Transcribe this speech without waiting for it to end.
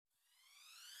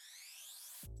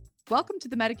Welcome to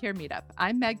the Medicare Meetup.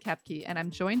 I'm Meg Kepke, and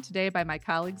I'm joined today by my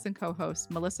colleagues and co-hosts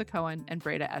Melissa Cohen and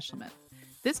Breda Eschelman.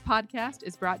 This podcast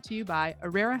is brought to you by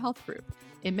Arera Health Group,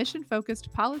 a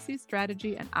mission-focused policy,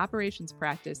 strategy, and operations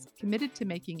practice committed to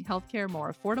making healthcare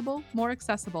more affordable, more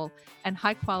accessible, and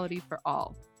high quality for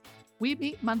all. We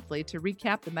meet monthly to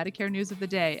recap the Medicare news of the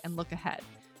day and look ahead.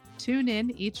 Tune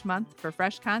in each month for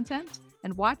fresh content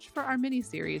and watch for our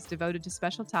mini-series devoted to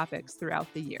special topics throughout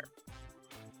the year.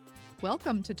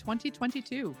 Welcome to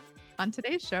 2022. On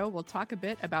today's show, we'll talk a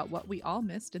bit about what we all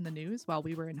missed in the news while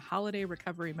we were in holiday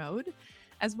recovery mode,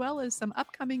 as well as some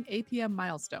upcoming APM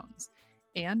milestones.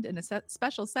 And in a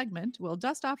special segment, we'll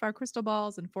dust off our crystal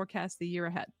balls and forecast the year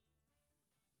ahead.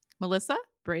 Melissa,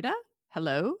 Breda,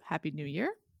 hello, Happy New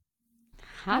Year.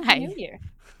 Hi. Happy New Year.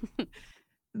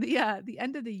 The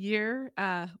end of the year,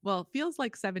 feels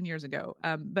like 7 years ago,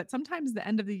 but sometimes the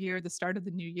end of the year, the start of the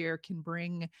new year can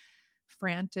bring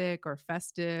frantic or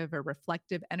festive or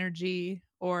reflective energy,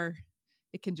 or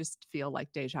it can just feel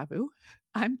like deja vu.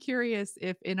 I'm curious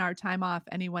if in our time off,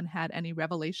 anyone had any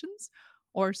revelations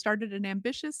or started an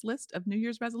ambitious list of New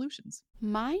Year's resolutions.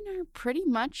 Mine are pretty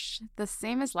much the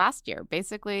same as last year,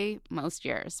 basically most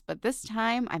years. But this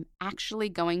time, I'm actually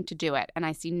going to do it, and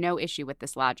I see no issue with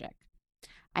this logic.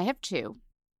 I have two.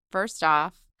 First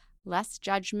off, less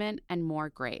judgment and more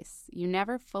grace. You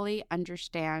never fully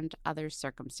understand others'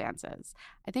 circumstances.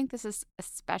 I think this is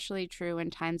especially true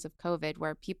in times of COVID,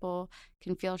 where people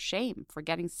can feel shame for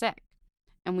getting sick.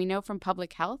 And we know from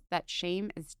public health that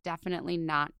shame is definitely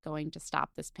not going to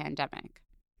stop this pandemic.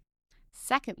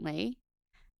 Secondly,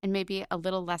 and maybe a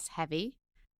little less heavy,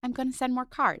 I'm going to send more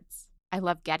cards. I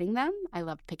love getting them, I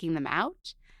love picking them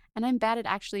out, and I'm bad at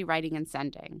actually writing and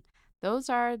sending. Those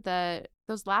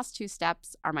last two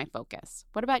steps are my focus.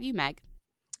 What about you, Meg?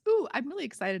 Ooh, I'm really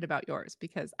excited about yours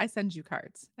because I send you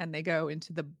cards and they go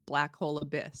into the black hole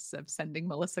abyss of sending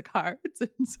Melissa cards.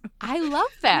 And so, I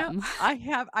love them. I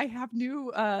have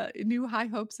new high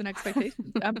hopes and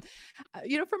expectations.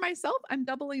 For myself, I'm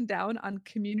doubling down on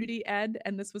community ed,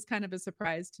 and this was kind of a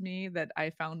surprise to me that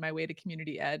I found my way to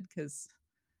community ed because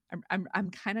I'm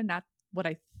kind of not what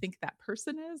I think that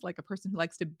person is, like a person who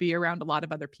likes to be around a lot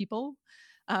of other people.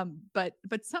 But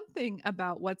something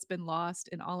about what's been lost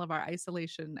in all of our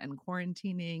isolation and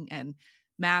quarantining and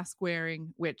mask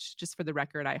wearing, which just for the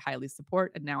record, I highly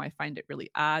support. And now I find it really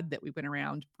odd that we went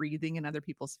around breathing in other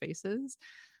people's faces.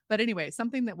 But anyway,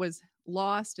 something that was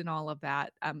lost in all of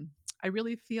that, I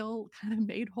really feel kind of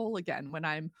made whole again when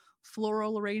I'm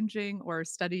floral arranging or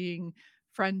studying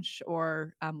French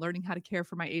or learning how to care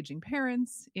for my aging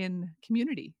parents in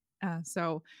community.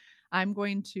 So I'm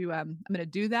going to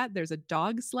do that. There's a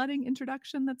dog sledding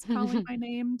introduction that's calling my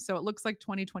name. So it looks like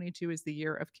 2022 is the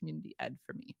year of community ed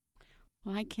for me.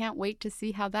 Well, I can't wait to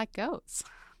see how that goes.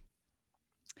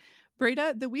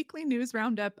 Breda, the weekly news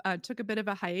roundup took a bit of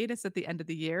a hiatus at the end of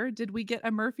the year. Did we get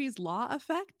a Murphy's Law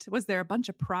effect? Was there a bunch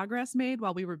of progress made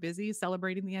while we were busy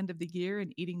celebrating the end of the year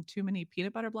and eating too many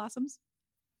peanut butter blossoms?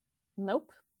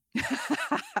 Nope.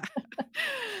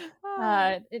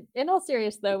 In all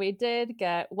seriousness, though, we did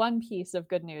get one piece of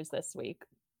good news this week,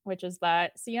 which is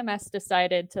that CMS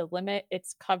decided to limit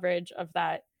its coverage of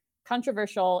that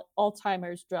controversial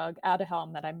Alzheimer's drug,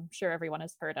 Aduhelm, that I'm sure everyone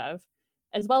has heard of,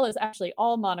 as well as actually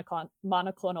all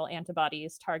monoclonal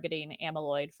antibodies targeting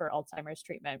amyloid for Alzheimer's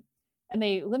treatment. And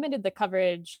they limited the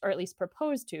coverage, or at least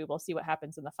proposed to, we'll see what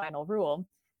happens in the final rule,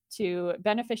 to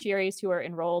beneficiaries who are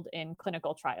enrolled in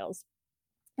clinical trials.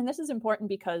 And this is important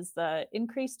because the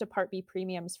increase to Part B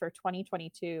premiums for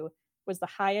 2022 was the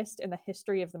highest in the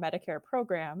history of the Medicare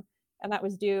program, and that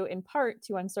was due in part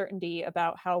to uncertainty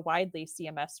about how widely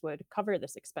CMS would cover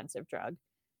this expensive drug.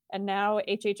 And now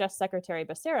HHS Secretary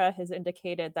Becerra has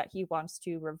indicated that he wants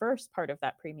to reverse part of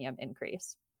that premium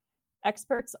increase.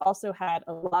 Experts also had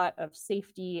a lot of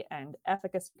safety and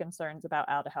efficacy concerns about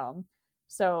Aduhelm.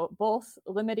 So both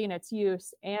limiting its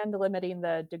use and limiting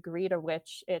the degree to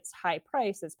which its high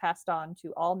price is passed on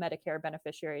to all Medicare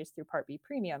beneficiaries through Part B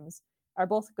premiums are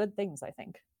both good things, I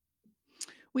think.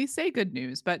 We say good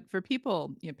news, but for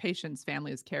people, patients,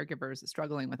 families, caregivers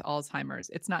struggling with Alzheimer's,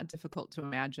 it's not difficult to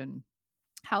imagine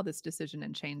how this decision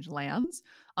and change lands.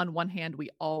 On one hand, we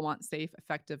all want safe,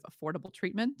 effective, affordable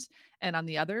treatment. And on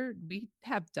the other, we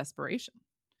have desperation.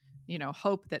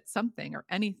 Hope that something or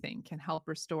anything can help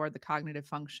restore the cognitive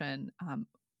function,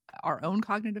 our own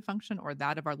cognitive function or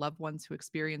that of our loved ones who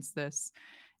experience this.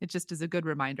 It just is a good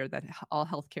reminder that all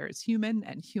healthcare is human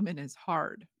and human is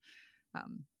hard.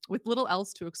 With little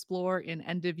else to explore in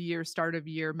end of year, start of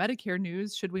year Medicare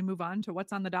news, should we move on to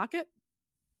what's on the docket?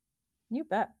 You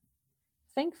bet.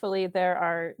 Thankfully, there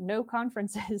are no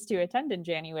conferences to attend in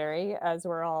January, as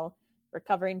we're all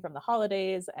recovering from the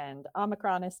holidays and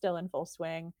Omicron is still in full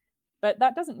swing. But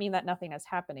that doesn't mean that nothing is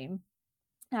happening.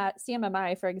 At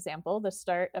CMMI, for example, the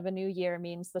start of a new year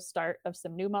means the start of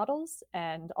some new models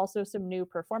and also some new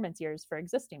performance years for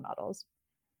existing models.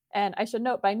 And I should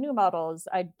note, by new models,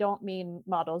 I don't mean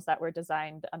models that were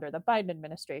designed under the Biden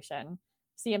administration.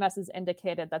 CMS has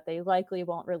indicated that they likely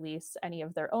won't release any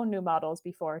of their own new models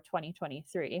before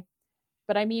 2023.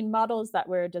 But I mean models that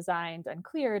were designed and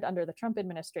cleared under the Trump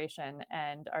administration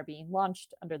and are being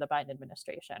launched under the Biden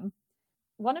administration.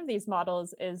 One of these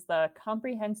models is the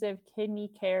Comprehensive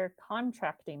Kidney Care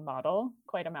Contracting Model,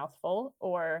 quite a mouthful,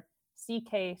 or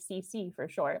CKCC for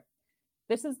short.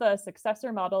 This is the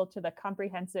successor model to the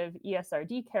Comprehensive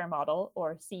ESRD Care Model,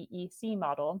 or CEC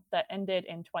model, that ended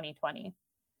in 2020.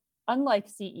 Unlike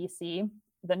CEC,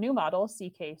 the new model,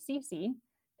 CKCC,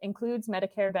 includes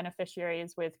Medicare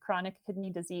beneficiaries with chronic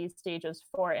kidney disease stages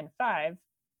 4 and 5,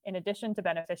 in addition to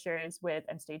beneficiaries with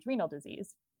end-stage renal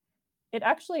disease. It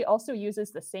actually also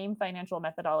uses the same financial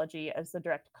methodology as the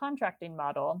direct contracting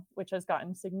model, which has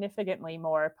gotten significantly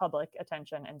more public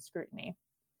attention and scrutiny.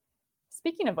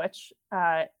 Speaking of which,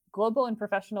 global and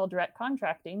professional direct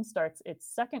contracting starts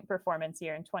its second performance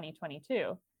year in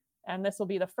 2022, and this will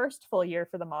be the first full year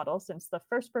for the model since the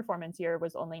first performance year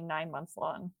was only 9 months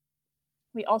long.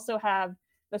 We also have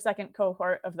the second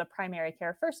cohort of the Primary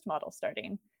Care First model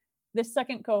starting. This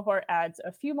second cohort adds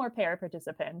a few more payer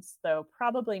participants, though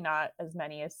probably not as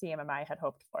many as CMMI had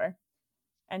hoped for.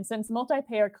 And since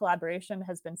multi-payer collaboration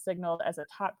has been signaled as a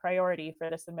top priority for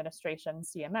this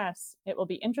administration's CMS, it will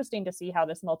be interesting to see how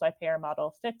this multi-payer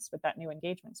model fits with that new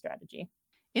engagement strategy.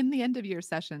 In the end-of-year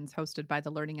sessions hosted by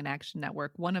the Learning in Action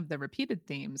Network, one of the repeated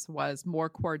themes was more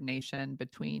coordination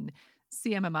between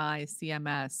CMMI,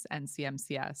 CMS, and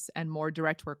CMCS, and more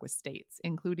direct work with states,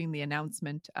 including the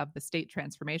announcement of the State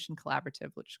Transformation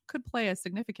Collaborative, which could play a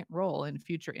significant role in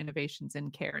future innovations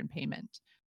in care and payment.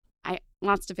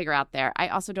 Lots to figure out there. I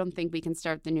also don't think we can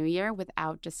start the new year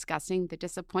without discussing the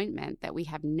disappointment that we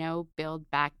have no Build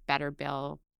Back Better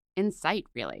bill in sight,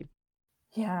 really.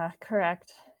 Yeah,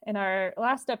 correct. In our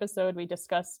last episode, we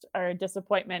discussed our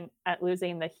disappointment at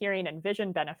losing the hearing and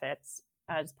vision benefits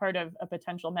as part of a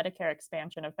potential Medicare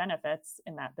expansion of benefits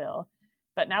in that bill.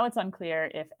 But now it's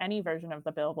unclear if any version of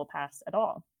the bill will pass at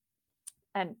all.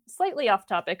 And slightly off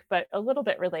topic, but a little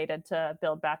bit related to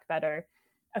Build Back Better,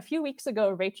 a few weeks ago,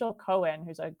 Rachel Cohen,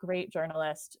 who's a great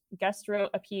journalist, guest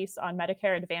wrote a piece on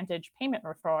Medicare Advantage payment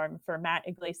reform for Matt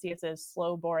Iglesias'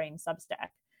 Slow Boring Substack.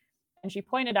 And she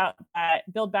pointed out that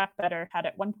Build Back Better had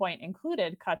at one point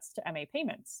included cuts to MA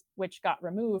payments, which got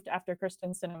removed after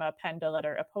Kyrsten Sinema penned a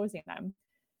letter opposing them.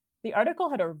 The article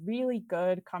had a really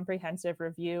good comprehensive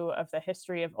review of the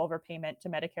history of overpayment to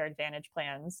Medicare Advantage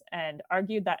plans and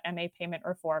argued that MA payment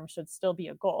reform should still be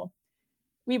a goal.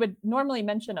 We would normally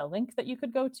mention a link that you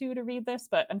could go to read this,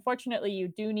 but unfortunately you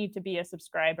do need to be a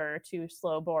subscriber to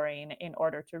Slow Boring in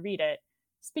order to read it.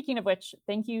 Speaking of which,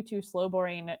 thank you to Slow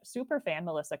Boring superfan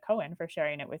Melissa Cohen for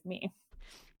sharing it with me.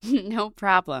 No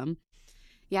problem.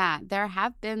 Yeah, there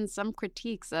have been some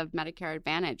critiques of Medicare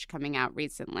Advantage coming out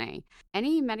recently.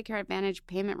 Any Medicare Advantage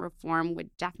payment reform would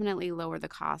definitely lower the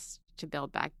cost to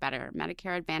Build Back Better.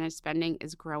 Medicare Advantage spending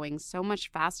is growing so much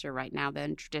faster right now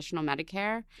than traditional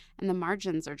Medicare, and the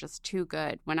margins are just too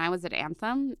good. When I was at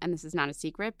Anthem, and this is not a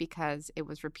secret because it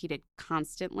was repeated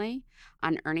constantly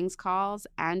on earnings calls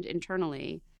and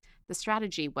internally, the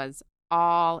strategy was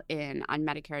all in on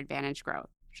Medicare Advantage growth,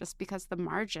 just because the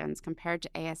margins compared to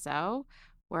ASO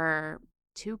were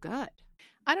too good.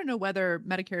 I don't know whether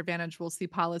Medicare Advantage will see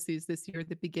policies this year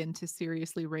that begin to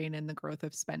seriously rein in the growth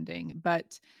of spending,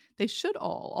 but they should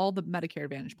all the Medicare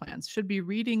Advantage plans should be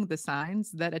reading the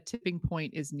signs that a tipping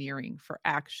point is nearing for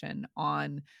action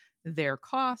on their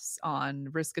costs, on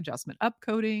risk adjustment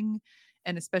upcoding,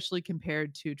 and especially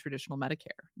compared to traditional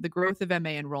Medicare. The growth of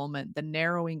MA enrollment, the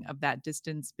narrowing of that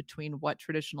distance between what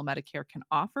traditional Medicare can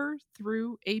offer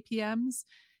through APMs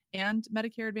and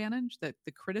Medicare Advantage, the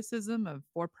criticism of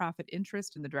for-profit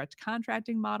interest in the direct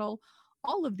contracting model,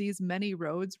 all of these many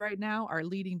roads right now are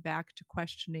leading back to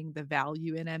questioning the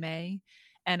value in MA.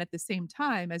 And at the same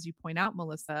time, as you point out,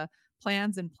 Melissa,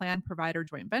 plans and plan provider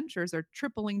joint ventures are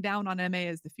tripling down on MA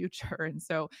as the future. And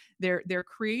so they're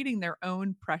creating their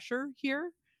own pressure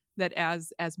here that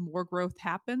as more growth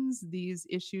happens, these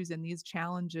issues and these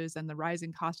challenges and the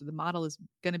rising cost of the model is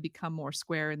going to become more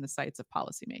square in the sights of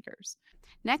policymakers.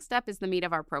 Next up is the meat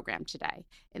of our program today.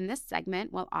 In this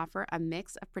segment, we'll offer a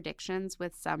mix of predictions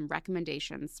with some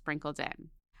recommendations sprinkled in.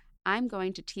 I'm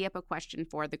going to tee up a question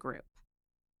for the group.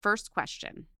 First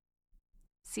question.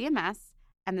 CMS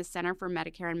and the Center for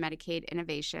Medicare and Medicaid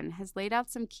Innovation has laid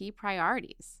out some key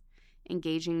priorities,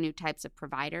 engaging new types of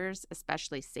providers,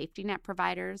 especially safety net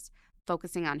providers,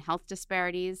 focusing on health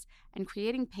disparities, and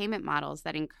creating payment models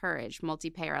that encourage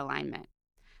multi-payer alignment.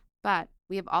 But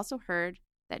we have also heard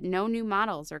that no new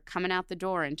models are coming out the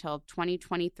door until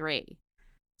 2023.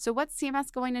 So what's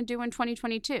CMS going to do in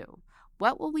 2022?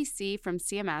 What will we see from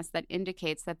CMS that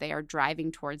indicates that they are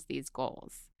driving towards these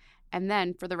goals? And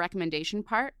then for the recommendation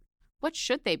part, what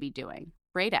should they be doing?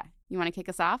 Breda, you want to kick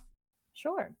us off?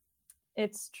 Sure.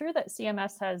 It's true that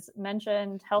CMS has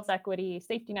mentioned health equity,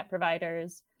 safety net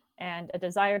providers, and a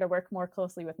desire to work more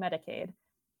closely with Medicaid.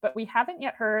 But we haven't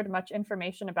yet heard much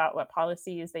information about what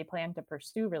policies they plan to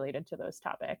pursue related to those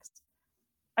topics.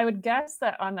 I would guess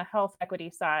that on the health equity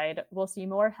side, we'll see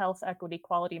more health equity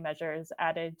quality measures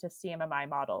added to CMMI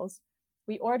models.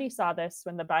 We already saw this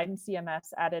when the Biden CMS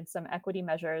added some equity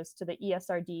measures to the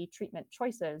ESRD treatment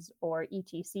choices, or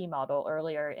ETC model,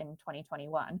 earlier in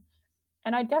 2021.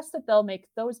 And I'd guess that they'll make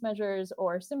those measures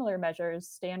or similar measures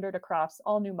standard across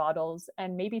all new models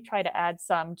and maybe try to add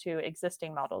some to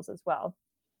existing models as well.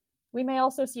 We may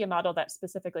also see a model that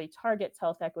specifically targets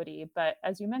health equity, but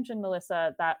as you mentioned,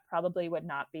 Melissa, that probably would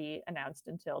not be announced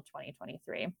until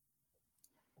 2023.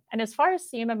 And as far as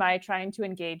CMMI trying to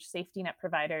engage safety net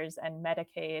providers and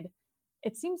Medicaid,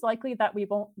 it seems likely that we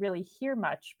won't really hear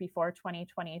much before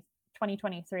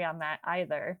 2023 on that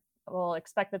either. We'll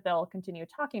expect that they'll continue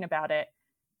talking about it,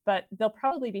 but they'll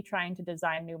probably be trying to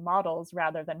design new models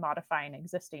rather than modifying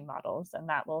existing models, and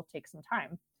that will take some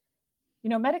time. You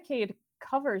know, Medicaid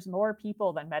covers more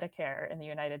people than Medicare in the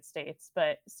United States,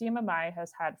 but CMMI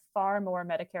has had far more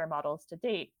Medicare models to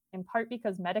date, in part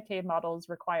because Medicaid models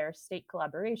require state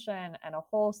collaboration and a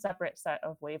whole separate set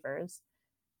of waivers.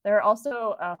 There are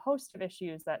also a host of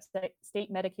issues that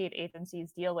state Medicaid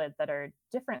agencies deal with that are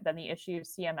different than the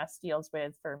issues CMS deals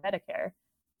with for Medicare.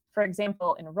 For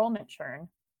example, enrollment churn,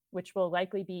 which will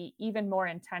likely be even more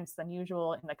intense than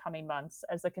usual in the coming months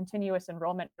as the continuous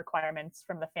enrollment requirements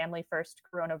from the Family First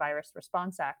Coronavirus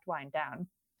Response Act wind down.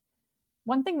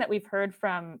 One thing that we've heard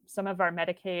from some of our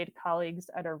Medicaid colleagues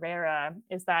at ARERA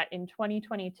is that in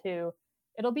 2022,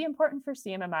 it'll be important for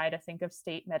CMMI to think of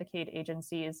state Medicaid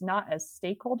agencies not as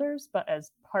stakeholders, but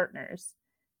as partners.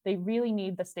 They really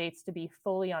need the states to be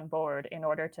fully on board in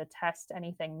order to test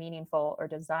anything meaningful or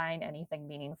design anything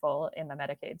meaningful in the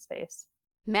Medicaid space.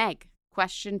 Meg,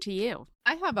 question to you.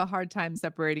 I have a hard time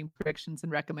separating predictions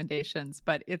and recommendations,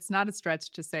 but it's not a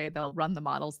stretch to say they'll run the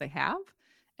models they have.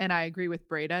 And I agree with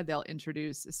Breda. They'll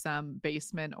introduce some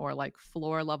basement or like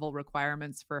floor level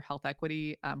requirements for health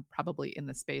equity, probably in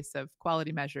the space of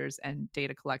quality measures and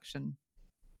data collection.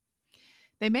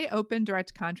 They may open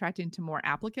direct contracting to more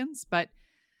applicants, but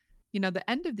you know, the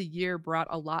end of the year brought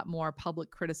a lot more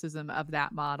public criticism of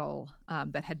that model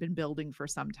that had been building for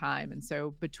some time. And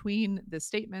so between the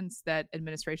statements that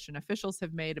administration officials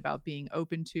have made about being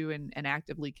open to and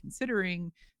actively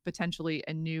considering potentially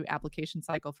a new application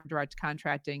cycle for direct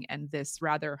contracting and this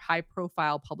rather high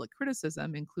profile public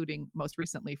criticism, including most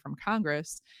recently from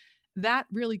Congress, that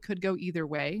really could go either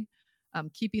way,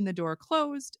 keeping the door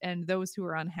closed, and those who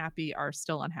are unhappy are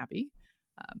still unhappy.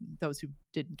 Those who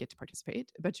didn't get to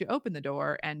participate, but you open the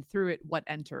door and through it, what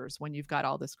enters when you've got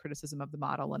all this criticism of the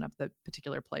model and of the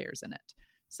particular players in it.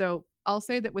 So I'll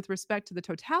say that with respect to the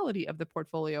totality of the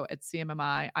portfolio at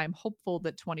CMMI, I'm hopeful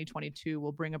that 2022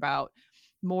 will bring about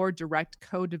more direct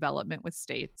co-development with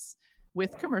states,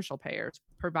 with commercial payers,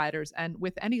 providers, and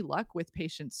with any luck with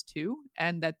patients too,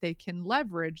 and that they can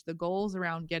leverage the goals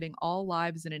around getting all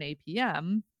lives in an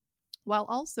APM while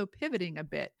also pivoting a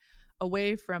bit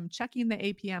away from checking the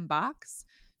APM box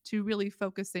to really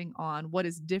focusing on what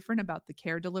is different about the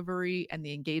care delivery and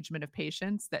the engagement of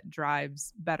patients that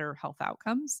drives better health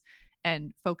outcomes,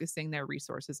 and focusing their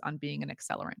resources on being an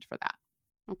accelerant for that.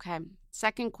 Okay.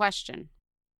 Second question.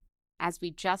 As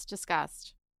we just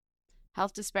discussed,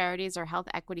 health disparities or health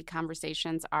equity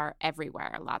conversations are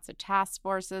everywhere. Lots of task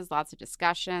forces, lots of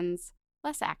discussions,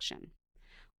 less action.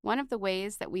 One of the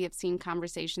ways that we have seen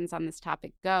conversations on this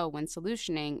topic go when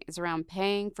solutioning is around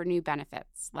paying for new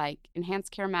benefits, like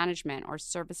enhanced care management or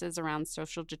services around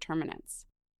social determinants.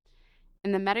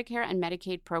 In the Medicare and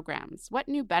Medicaid programs, what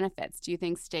new benefits do you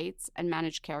think states and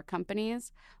managed care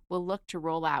companies will look to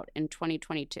roll out in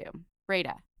 2022?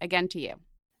 Breda, again to you.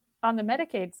 On the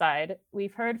Medicaid side,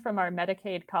 we've heard from our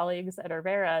Medicaid colleagues at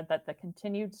ARERA that the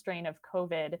continued strain of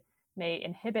COVID may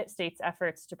inhibit states'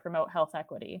 efforts to promote health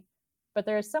equity. But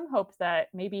there is some hope that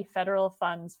maybe federal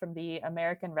funds from the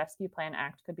American Rescue Plan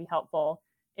Act could be helpful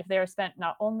if they are spent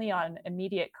not only on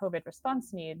immediate COVID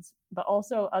response needs, but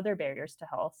also other barriers to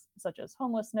health, such as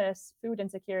homelessness, food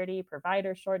insecurity,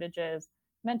 provider shortages,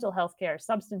 mental health care,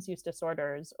 substance use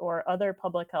disorders, or other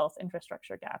public health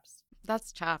infrastructure gaps.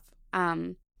 That's tough,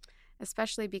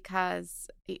 especially because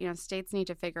states need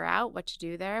to figure out what to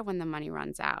do there when the money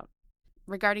runs out.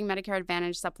 Regarding Medicare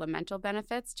Advantage supplemental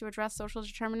benefits to address social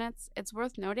determinants, it's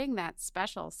worth noting that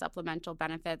special supplemental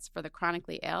benefits for the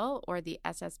chronically ill, or the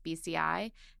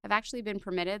SSBCI, have actually been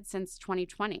permitted since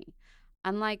 2020.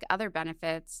 Unlike other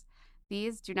benefits,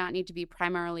 these do not need to be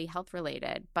primarily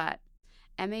health-related, but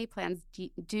MA plans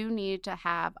do need to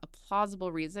have a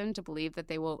plausible reason to believe that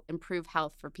they will improve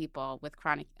health for people with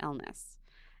chronic illness.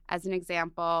 As an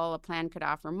example, a plan could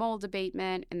offer mold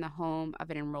abatement in the home of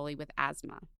an enrollee with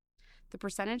asthma. The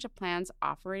percentage of plans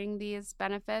offering these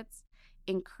benefits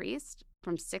increased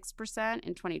from 6%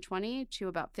 in 2020 to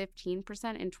about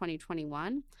 15% in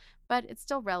 2021, but it's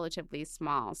still relatively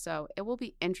small, so it will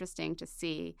be interesting to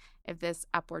see if this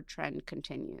upward trend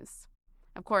continues.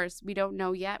 Of course, we don't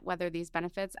know yet whether these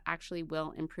benefits actually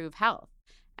will improve health,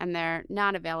 and they're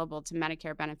not available to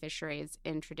Medicare beneficiaries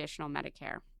in traditional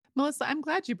Medicare. Melissa, I'm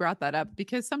glad you brought that up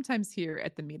because sometimes here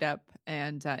at the meetup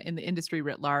and in the industry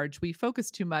writ large, we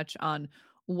focus too much on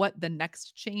what the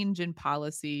next change in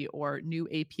policy or new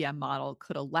APM model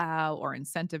could allow or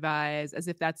incentivize, as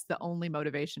if that's the only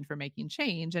motivation for making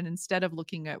change. And instead of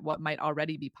looking at what might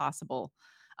already be possible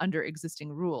under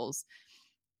existing rules.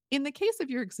 In the case of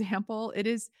your example, it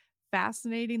is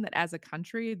fascinating that as a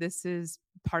country, this is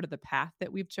part of the path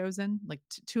that we've chosen, like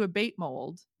to abate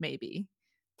mold, maybe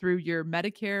through your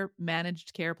Medicare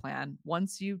managed care plan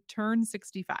once you turn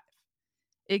 65.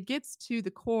 It gets to the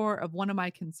core of one of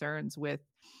my concerns with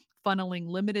funneling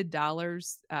limited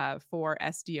dollars for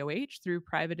SDOH through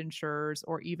private insurers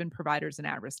or even providers in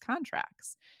at-risk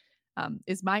contracts.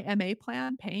 Is my MA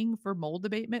plan paying for mold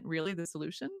abatement really the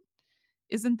solution?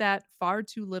 Isn't that far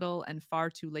too little and far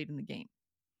too late in the game?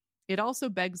 It also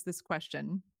begs this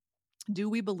question: do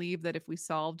we believe that if we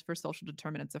solved for social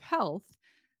determinants of health,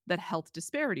 that health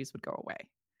disparities would go away?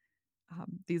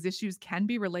 These issues can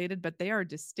be related, but they are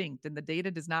distinct, and the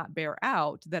data does not bear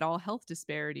out that all health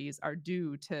disparities are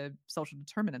due to social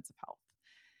determinants of health.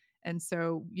 And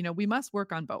so, we must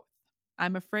work on both.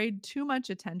 I'm afraid too much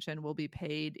attention will be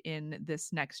paid in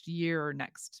this next year or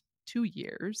next 2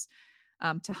 years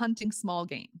to hunting small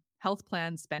gain, health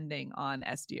plan spending on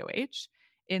SDOH,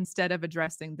 instead of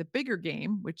addressing the bigger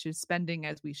game, which is spending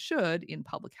as we should in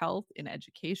public health, in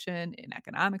education, in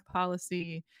economic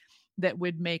policy, that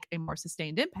would make a more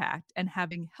sustained impact, and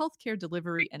having healthcare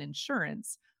delivery and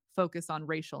insurance focus on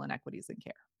racial inequities in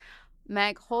care.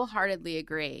 Meg, wholeheartedly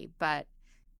agree. But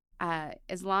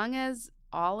as long as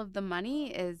all of the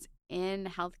money is in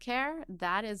healthcare,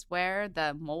 that is where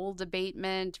the mold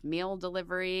abatement, meal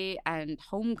delivery, and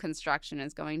home construction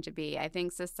is going to be. I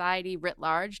think society writ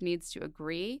large needs to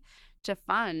agree to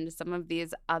fund some of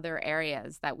these other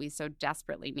areas that we so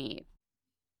desperately need.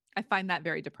 I find that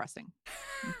very depressing.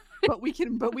 but we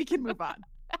can move on.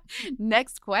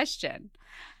 Next question.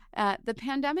 The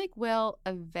pandemic will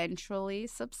eventually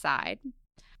subside,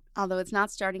 although it's not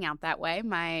starting out that way.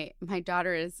 My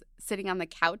daughter is sitting on the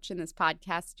couch in this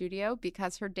podcast studio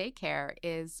because her daycare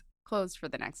is closed for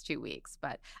the next 2 weeks.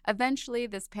 But eventually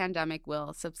this pandemic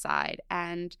will subside.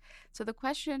 And so the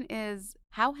question is,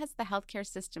 how has the healthcare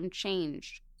system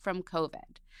changed from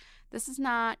COVID? This is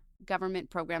not government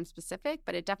program specific,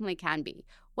 but it definitely can be.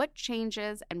 What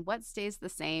changes and what stays the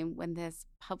same when this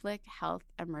public health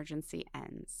emergency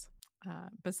ends?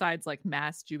 Besides like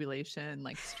mass jubilation,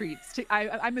 like streets,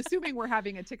 I'm assuming we're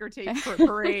having a ticker tape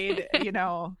parade,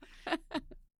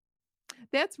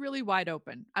 That's really wide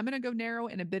open. I'm going to go narrow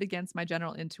and a bit against my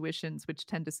general intuitions, which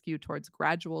tend to skew towards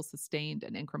gradual, sustained,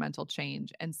 and incremental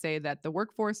change, and say that the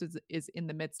workforce is in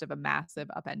the midst of a massive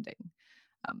upending.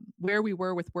 Where we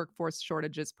were with workforce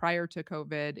shortages prior to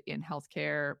COVID in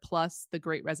healthcare, plus the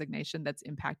great resignation that's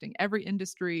impacting every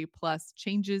industry, plus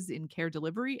changes in care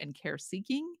delivery and care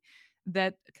seeking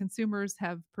that consumers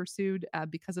have pursued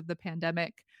because of the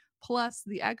pandemic, plus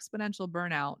the exponential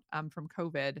burnout from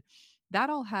COVID, that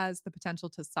all has the potential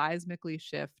to seismically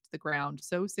shift the ground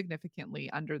so significantly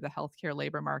under the healthcare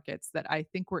labor markets that I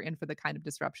think we're in for the kind of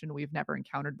disruption we've never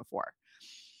encountered before.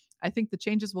 I think the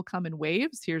changes will come in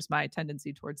waves. Here's my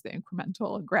tendency towards the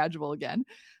incremental and gradual again,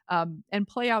 and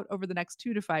play out over the next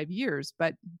 2 to 5 years.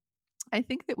 But I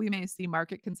think that we may see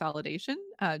market consolidation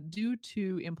due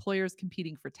to employers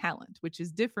competing for talent, which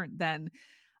is different than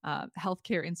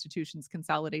healthcare institutions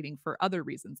consolidating for other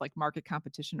reasons like market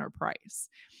competition or price.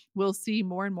 We'll see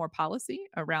more and more policy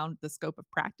around the scope of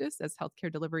practice as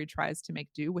healthcare delivery tries to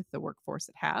make do with the workforce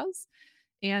it has.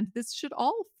 And this should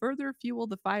all further fuel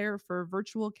the fire for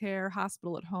virtual care,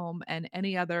 hospital at home, and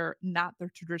any other not the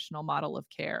traditional model of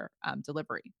care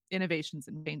delivery, innovations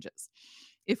and changes.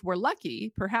 If we're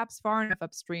lucky, perhaps far enough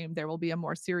upstream, there will be a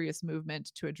more serious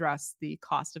movement to address the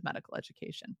cost of medical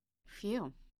education.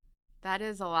 Phew, that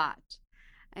is a lot.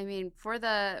 I mean, for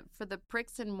the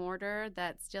bricks and mortar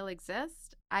that still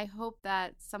exist, I hope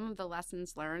that some of the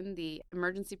lessons learned, the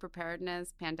emergency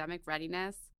preparedness, pandemic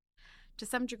readiness, to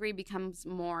some degree becomes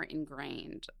more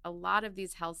ingrained. A lot of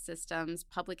these health systems,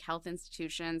 public health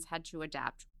institutions had to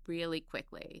adapt really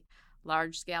quickly.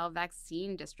 Large-scale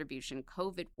vaccine distribution,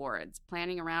 COVID wards,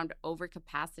 planning around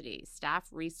overcapacity, staff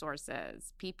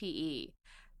resources, PPE.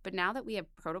 But now that we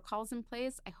have protocols in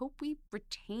place, I hope we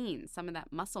retain some of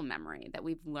that muscle memory that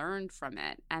we've learned from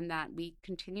it and that we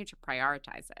continue to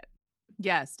prioritize it.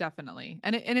 Yes, definitely.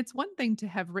 And it's one thing to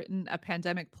have written a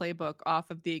pandemic playbook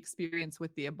off of the experience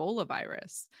with the Ebola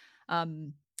virus.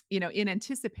 In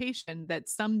anticipation that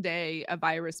someday a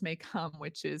virus may come,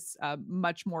 which is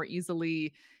much more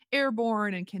easily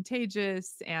airborne and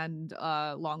contagious and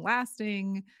long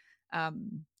lasting.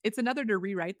 It's another to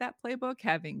rewrite that playbook,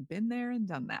 having been there and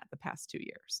done that the past 2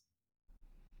 years.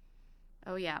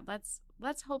 Oh yeah,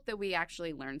 let's hope that we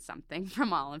actually learn something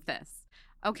from all of this.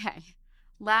 Okay,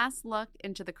 last look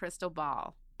into the crystal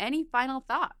ball. Any final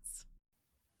thoughts?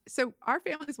 So our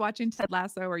family's watching Ted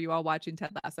Lasso. Are you all watching Ted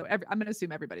Lasso? I'm going to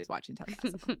assume everybody's watching Ted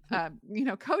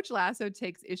Lasso. Coach Lasso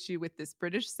takes issue with this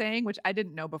British saying, which I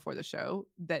didn't know before the show,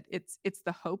 that it's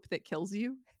the hope that kills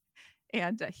you.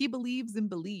 And he believes in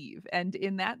believe. And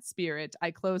in that spirit,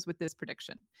 I close with this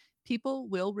prediction. People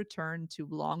will return to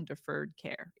long deferred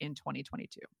care in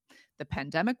 2022. The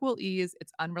pandemic will ease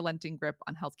its unrelenting grip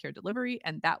on healthcare delivery,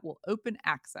 and that will open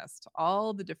access to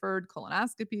all the deferred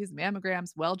colonoscopies,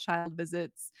 mammograms, well child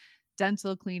visits,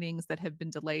 dental cleanings that have been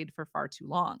delayed for far too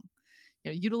long.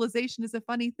 Utilization is a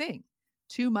funny thing.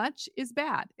 Too much is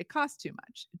bad. It costs too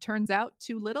much. It turns out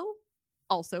too little,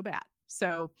 also bad.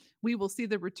 So we will see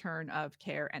the return of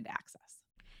care and access.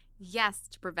 Yes,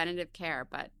 to preventative care,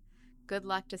 but good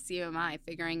luck to CMI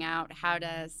figuring out how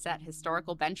to set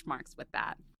historical benchmarks with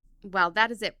that. Well,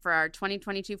 that is it for our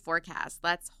 2022 forecast.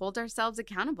 Let's hold ourselves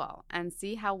accountable and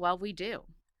see how well we do.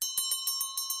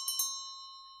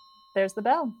 There's the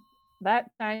bell.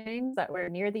 That means that we're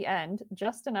near the end,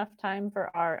 just enough time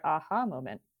for our aha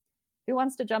moment. Who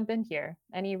wants to jump in here?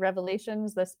 Any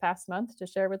revelations this past month to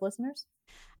share with listeners?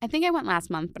 I think I went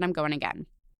last month, but I'm going again.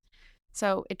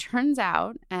 So it turns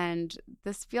out, and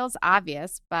this feels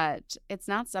obvious, but it's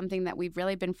not something that we've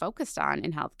really been focused on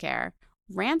in healthcare.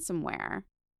 Ransomware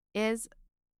is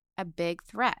a big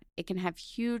threat. It can have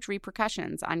huge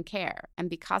repercussions on care. And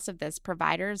because of this,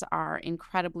 providers are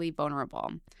incredibly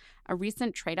vulnerable. A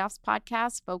recent Trade-Offs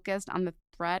podcast focused on the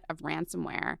threat of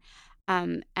ransomware.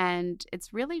 And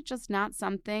it's really just not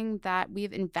something that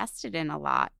we've invested in a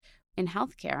lot in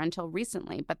healthcare until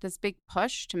recently. But this big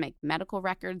push to make medical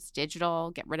records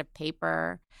digital, get rid of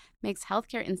paper, makes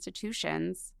healthcare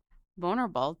institutions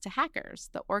vulnerable to hackers.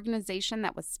 The organization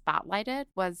that was spotlighted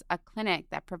was a clinic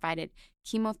that provided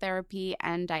chemotherapy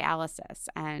and dialysis.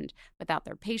 And without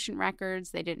their patient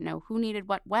records, they didn't know who needed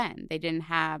what when. They didn't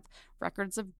have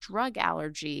records of drug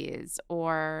allergies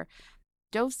or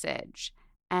dosage.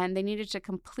 And they needed to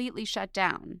completely shut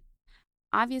down.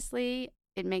 Obviously,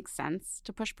 it makes sense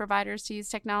to push providers to use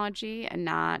technology and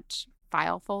not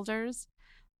file folders.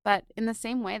 But in the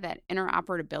same way that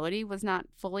interoperability was not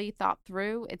fully thought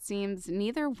through, it seems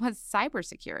neither was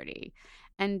cybersecurity.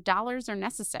 And dollars are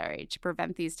necessary to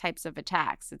prevent these types of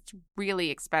attacks. It's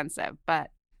really expensive, but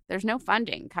there's no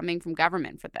funding coming from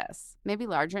government for this. Maybe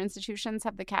larger institutions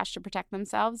have the cash to protect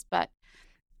themselves, but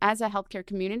as a healthcare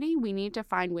community, we need to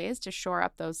find ways to shore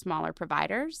up those smaller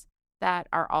providers that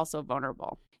are also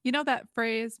vulnerable. You know that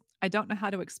phrase, I don't know how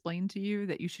to explain to you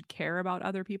that you should care about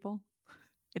other people?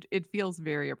 It feels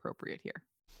very appropriate here.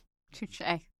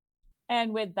 Touché.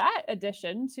 And with that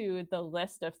addition to the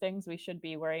list of things we should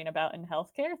be worrying about in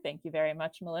healthcare, thank you very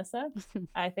much, Melissa.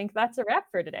 I think that's a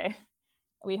wrap for today.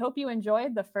 We hope you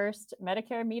enjoyed the first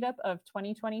Medicare meetup of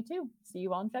 2022. See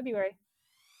you all in February.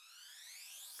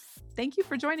 Thank you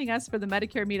for joining us for the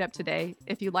Medicare meetup today.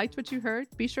 If you liked what you heard,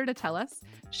 be sure to tell us,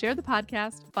 share the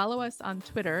podcast, follow us on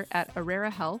Twitter at Aurera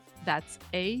Health. That's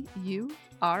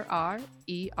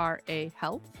AURRERA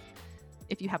Health.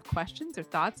 If you have questions or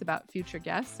thoughts about future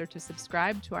guests or to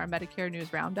subscribe to our Medicare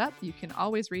News Roundup, you can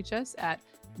always reach us at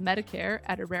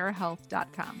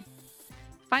medicare@aurerahealth.com.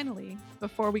 Finally,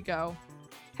 before we go,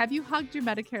 have you hugged your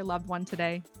Medicare loved one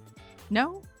today?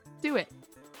 No? Do it.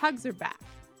 Hugs are back.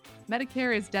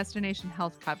 Medicare is destination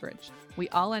health coverage. We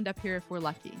all end up here if we're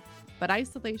lucky. But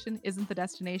isolation isn't the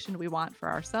destination we want for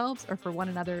ourselves or for one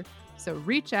another. So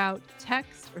reach out,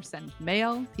 text, or send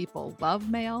mail. People love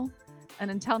mail.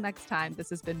 And until next time, this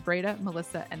has been Breda,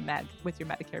 Melissa, and Meg with your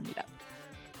Medicare Meetup.